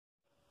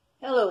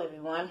Hello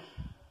everyone,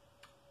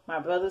 my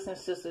brothers and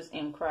sisters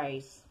in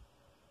Christ,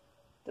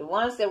 the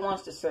ones that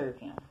wants to serve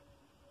him,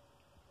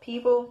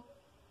 people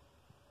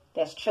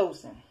that's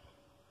chosen.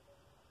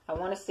 I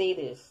want to say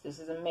this is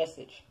a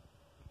message,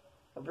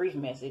 a brief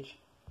message.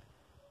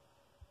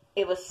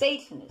 If a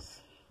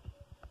Satanist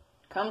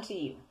come to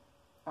you,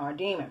 or a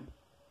demon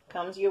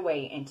comes your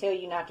way and tell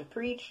you not to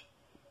preach,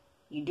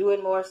 you do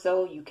it more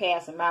so, you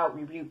cast them out,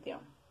 rebuke them,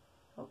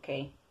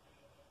 okay?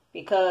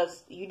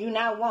 Because you do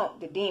not want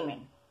the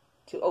demon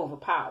to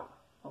overpower,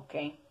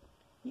 okay?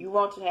 You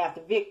want to have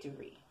the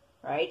victory,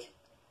 right?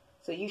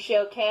 So you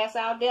shall cast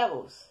out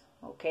devils,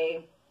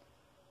 okay?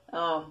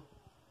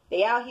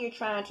 They out here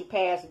trying to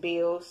pass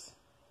bills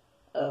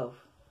of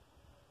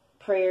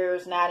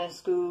prayers not in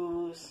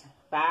schools,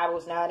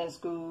 Bibles not in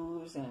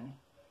schools, and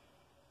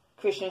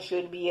Christians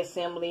shouldn't be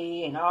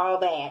assembly and all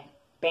that,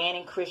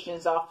 banning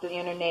Christians off the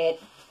internet,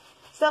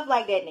 stuff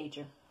like that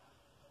nature.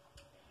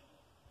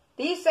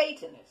 These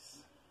Satanists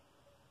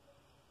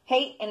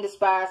hate and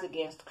despise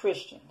against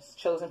Christians,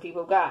 chosen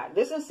people of God.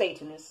 Listen,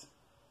 Satanists,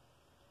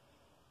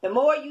 the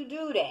more you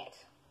do that,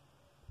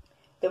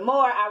 the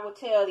more I will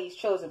tell these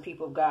chosen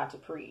people of God to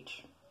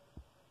preach.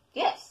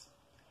 Yes.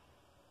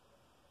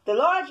 The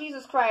Lord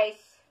Jesus Christ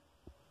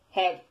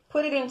had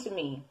put it into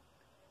me.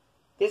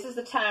 This is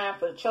the time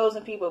for the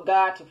chosen people of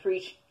God to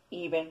preach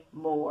even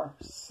more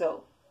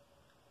so.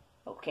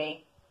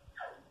 Okay?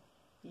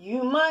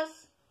 You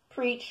must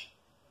preach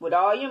with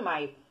all your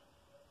might,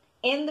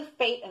 in the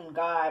faith in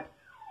God,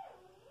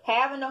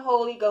 having the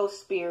Holy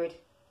Ghost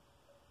Spirit,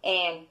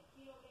 and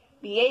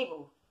be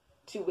able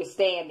to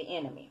withstand the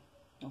enemy.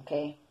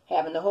 Okay?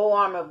 Having the whole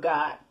armor of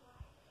God.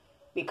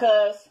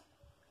 Because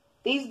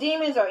these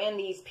demons are in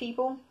these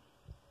people.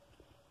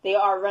 They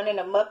are running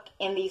amok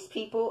in these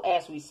people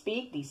as we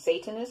speak. These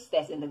Satanists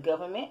that's in the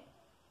government.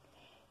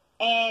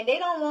 And they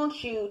don't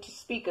want you to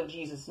speak of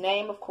Jesus'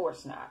 name. Of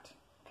course not.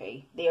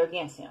 Okay? They are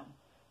against him.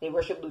 They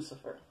worship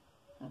Lucifer.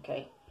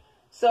 Okay?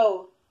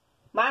 So,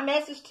 my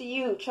message to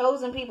you,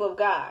 chosen people of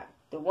God,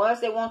 the ones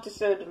that want to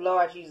serve the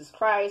Lord Jesus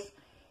Christ,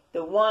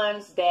 the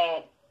ones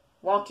that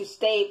want to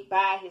stay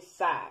by his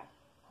side,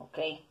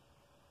 okay?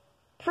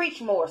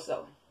 Preach more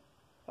so,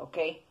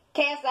 okay?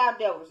 Cast out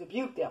devils,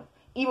 rebuke them,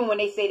 even when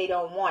they say they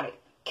don't want it.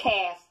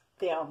 Cast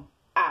them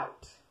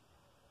out,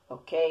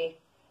 okay?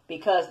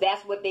 Because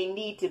that's what they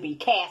need to be,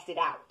 casted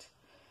out.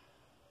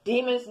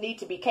 Demons need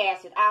to be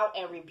casted out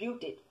and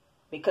rebuked it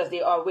because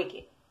they are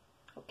wicked,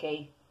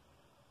 okay?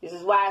 This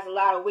is why there's a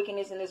lot of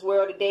wickedness in this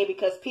world today,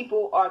 because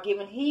people are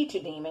giving heed to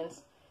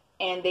demons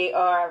and they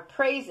are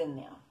praising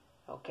them.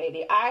 Okay,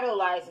 they're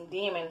idolizing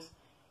demons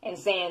and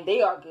saying they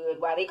are good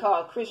while they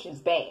call Christians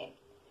bad.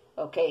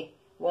 Okay,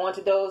 woe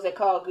unto those that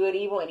call good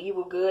evil and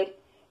evil good.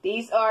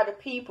 These are the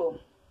people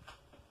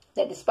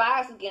that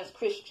despise against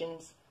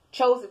Christians,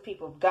 chosen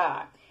people of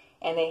God,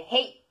 and they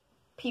hate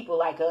people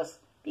like us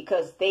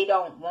because they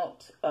don't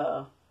want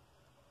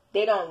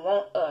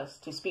us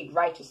to speak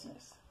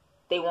righteousness.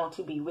 They want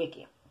to be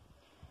wicked.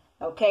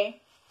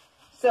 Okay,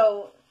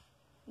 so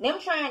them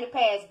trying to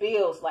pass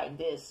bills like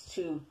this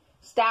to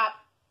stop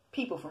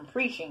people from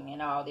preaching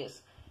and all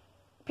this.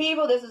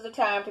 People, this is the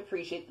time to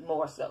preach it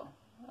more so.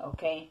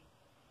 Okay,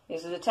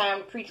 this is the time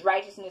to preach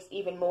righteousness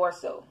even more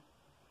so.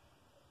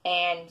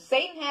 And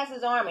Satan has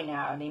his army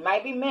now, and they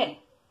might be many,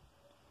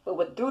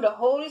 but through the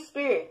Holy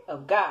Spirit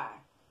of God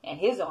and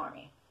his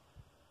army,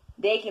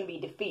 they can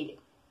be defeated.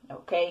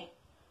 Okay,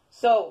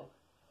 so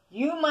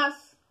you must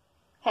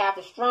have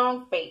the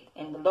strong faith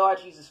in the Lord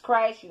Jesus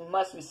Christ. You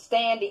must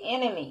withstand the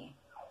enemy.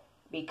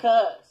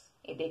 Because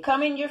if they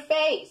come in your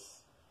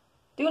face,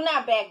 do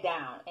not back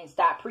down and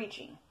stop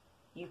preaching.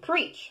 You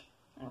preach.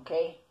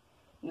 Okay?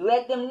 You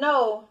let them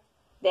know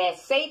that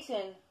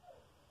Satan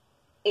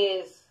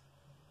is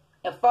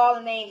a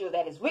fallen angel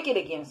that is wicked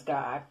against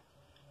God.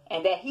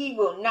 And that he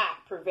will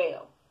not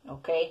prevail.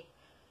 Okay?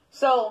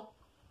 So,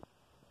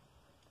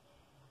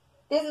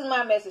 this is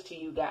my message to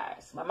you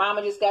guys. My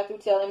mama just got through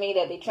telling me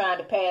that they're trying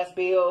to pass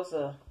bills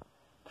of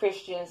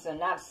Christians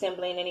and not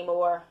assembling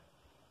anymore.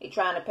 They're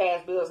trying to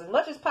pass bills as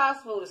much as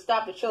possible to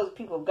stop the chosen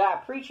people of God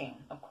preaching.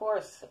 Of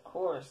course.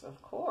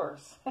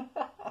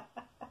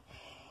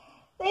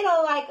 They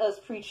don't like us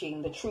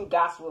preaching the true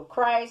gospel of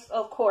Christ.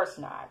 Of course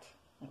not.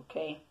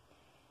 Okay.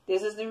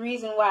 This is the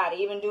reason why. They're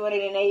even doing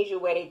it in Asia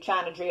where they're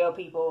trying to drill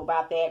people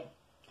about that.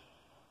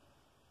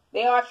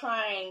 They are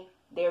trying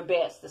their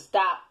best to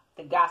stop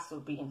the gospel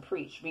being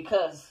preached,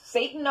 because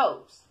Satan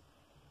knows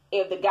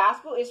if the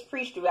gospel is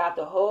preached throughout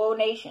the whole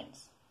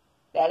nations,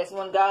 that is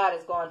when God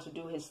is going to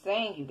do his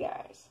thing, you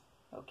guys.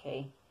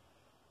 Okay.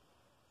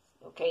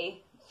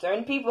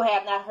 Certain people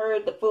have not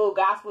heard the full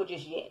gospel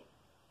just yet,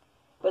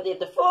 but if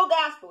the full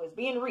gospel is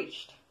being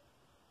reached,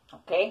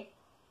 okay,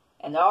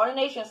 and all the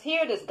nations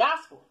hear this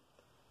gospel,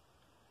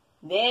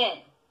 then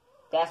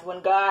that's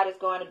when God is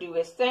going to do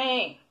his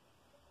thing.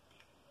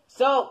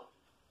 So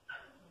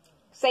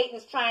Satan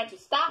is trying to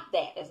stop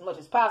that as much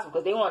as possible,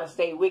 because they want to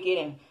stay wicked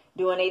and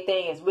doing their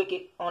thing as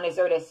wicked on this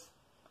earth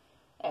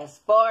as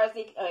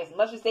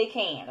much as they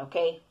can,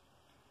 okay?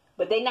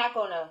 But they're not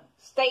going to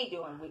stay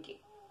doing wicked.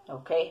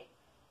 Okay?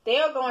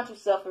 They are going to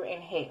suffer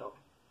in hell.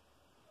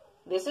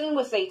 Listen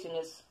with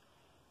Satanists.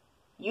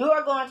 You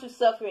are going to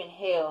suffer in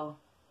hell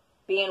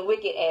being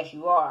wicked as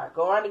you are,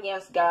 going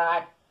against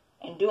God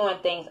and doing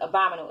things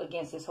abominable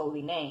against his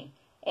holy name.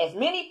 As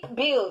many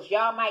bills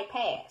y'all might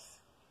pass.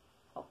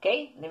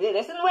 Okay?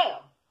 Listen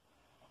well.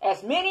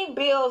 As many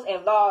bills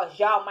and laws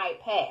y'all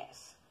might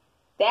pass,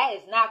 that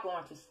is not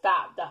going to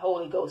stop the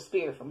Holy Ghost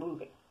Spirit from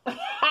moving.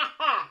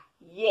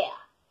 Yeah.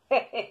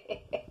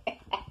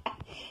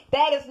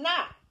 That is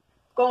not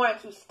going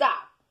to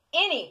stop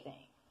anything.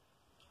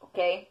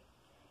 Okay?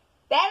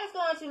 That is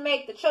going to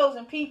make the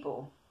chosen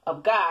people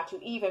of God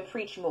to even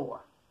preach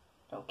more.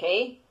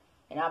 Okay?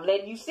 And I'm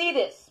letting you see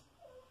this.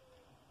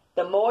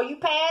 The more you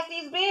pass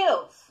these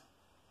bills,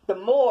 the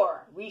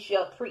more we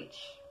shall preach.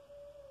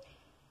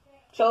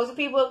 Chosen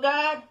people of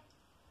God,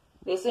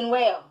 listen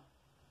well.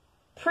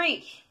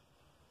 Preach.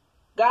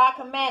 God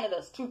commanded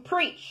us to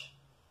preach.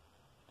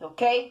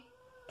 Okay?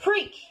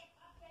 Preach.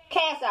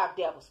 Cast out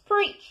devils.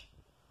 Preach.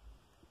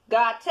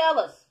 God tell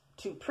us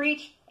to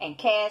preach and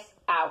cast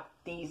out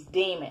these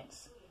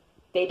demons.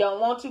 They don't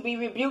want to be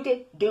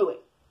rebuked. Do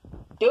it.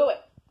 Do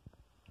it.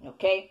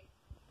 Okay?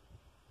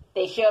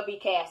 They shall be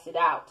casted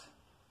out.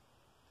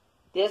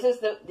 This is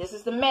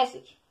the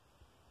message.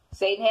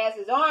 Satan has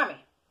his army.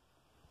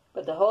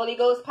 But the Holy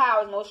Ghost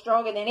power is more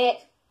stronger than it,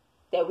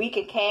 that we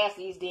can cast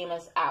these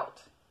demons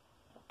out.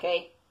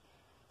 Okay?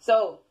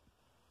 So,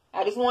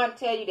 I just want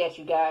to tell you that,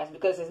 you guys,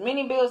 because as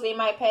many bills they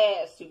might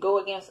pass to go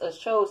against us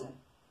chosen,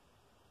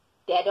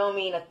 that don't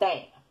mean a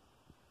thing.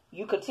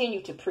 You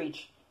continue to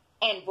preach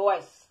and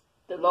voice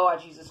the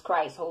Lord Jesus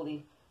Christ's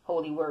holy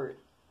word.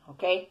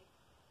 Okay?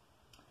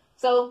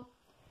 So,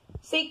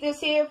 seek this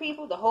here,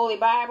 people, the Holy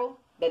Bible,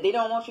 that they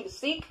don't want you to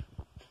seek.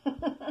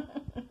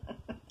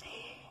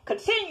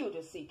 Continue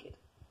to seek it.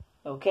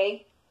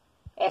 Okay?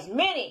 As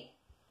many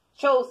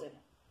chosen,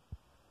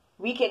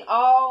 we can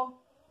all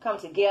come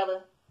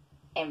together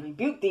and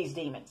rebuke these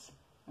demons.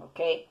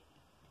 Okay?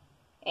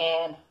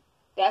 And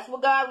that's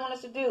what God wants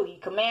us to do. He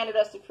commanded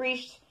us to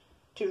preach,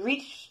 to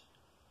reach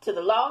to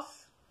the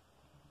lost,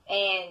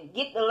 and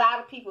get a lot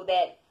of people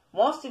that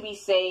wants to be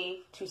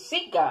saved to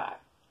seek God,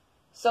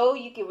 so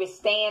you can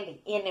withstand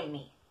the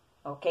enemy.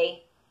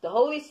 Okay? The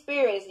Holy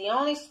Spirit is the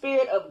only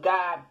Spirit of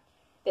God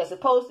that's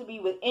supposed to be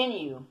within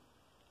you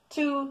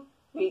to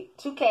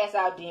cast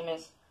out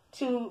demons,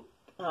 to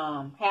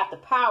have the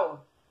power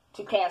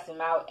to cast them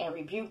out and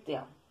rebuke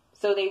them,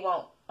 so they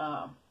won't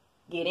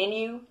get in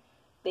you.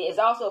 It's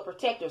also a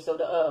protector, so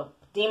the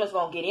demons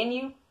won't get in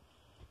you,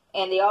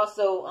 and they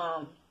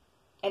also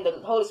and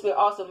the Holy Spirit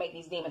also make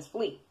these demons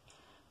flee.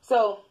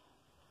 So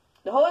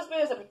the Holy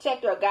Spirit is a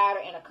protector, a guider,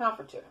 and a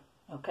comforter.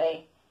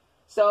 Okay,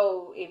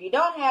 so if you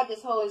don't have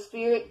this Holy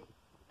Spirit,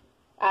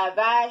 I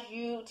advise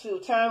you to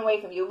turn away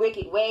from your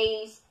wicked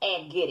ways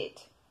and get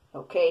it.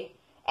 Okay?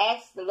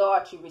 Ask the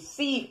Lord to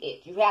receive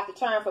it. You have to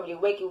turn from your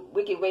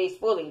wicked ways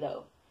fully,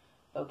 though.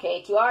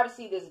 Okay? To order to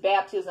see this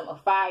baptism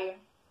of fire,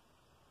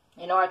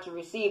 in order to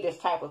receive this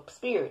type of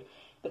spirit.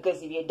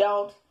 Because if you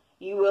don't,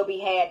 you will be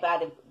had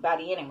by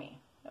the enemy.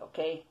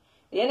 Okay?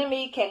 The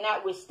enemy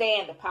cannot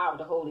withstand the power of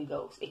the Holy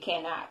Ghost. It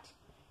cannot.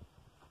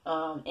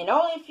 And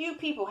only a few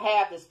people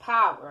have this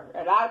power.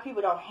 A lot of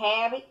people don't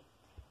have it,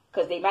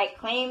 because they might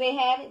claim they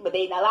have it, but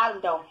a lot of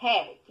them don't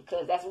have it,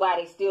 because that's why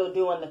they're still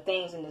doing the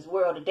things in this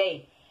world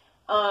today.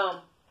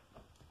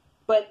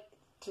 But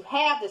to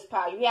have this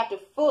power, you have to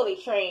fully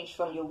change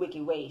from your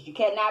wicked ways. You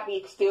cannot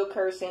be still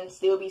cursing,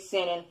 still be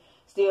sinning,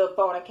 still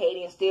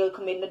fornicating, still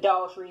committing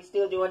adultery,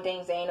 still doing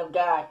things that ain't of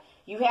God.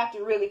 You have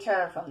to really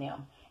turn from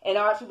them in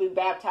order to be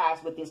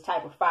baptized with this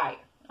type of fire.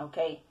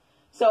 Okay?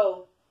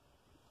 So,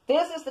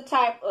 this is the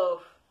type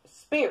of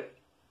spirit.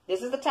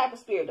 This is the type of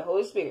spirit, the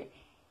Holy Spirit,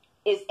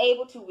 is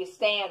able to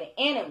withstand the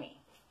enemy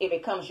if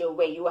it comes your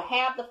way. You will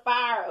have the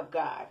fire of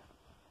God,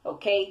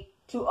 okay,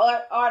 to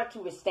order to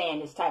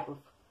withstand this type of,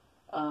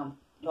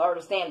 in order to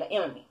withstand the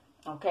enemy,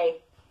 okay.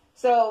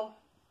 So,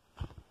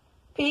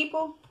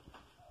 people,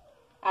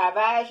 I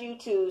advise you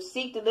to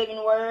seek the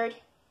living word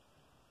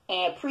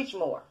and preach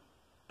more.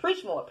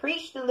 Preach more.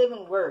 Preach the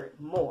living word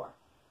more.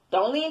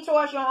 Don't lean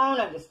towards your own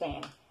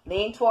understanding.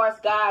 Lean towards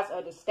God's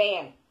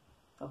understanding,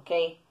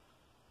 okay.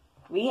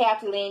 We have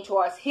to lean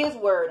towards his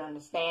word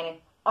understanding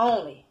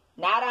only,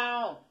 not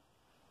our own.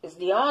 It's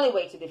the only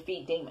way to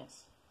defeat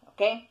demons.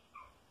 Okay?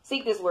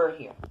 Seek this word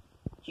here.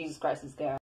 Jesus Christ is God.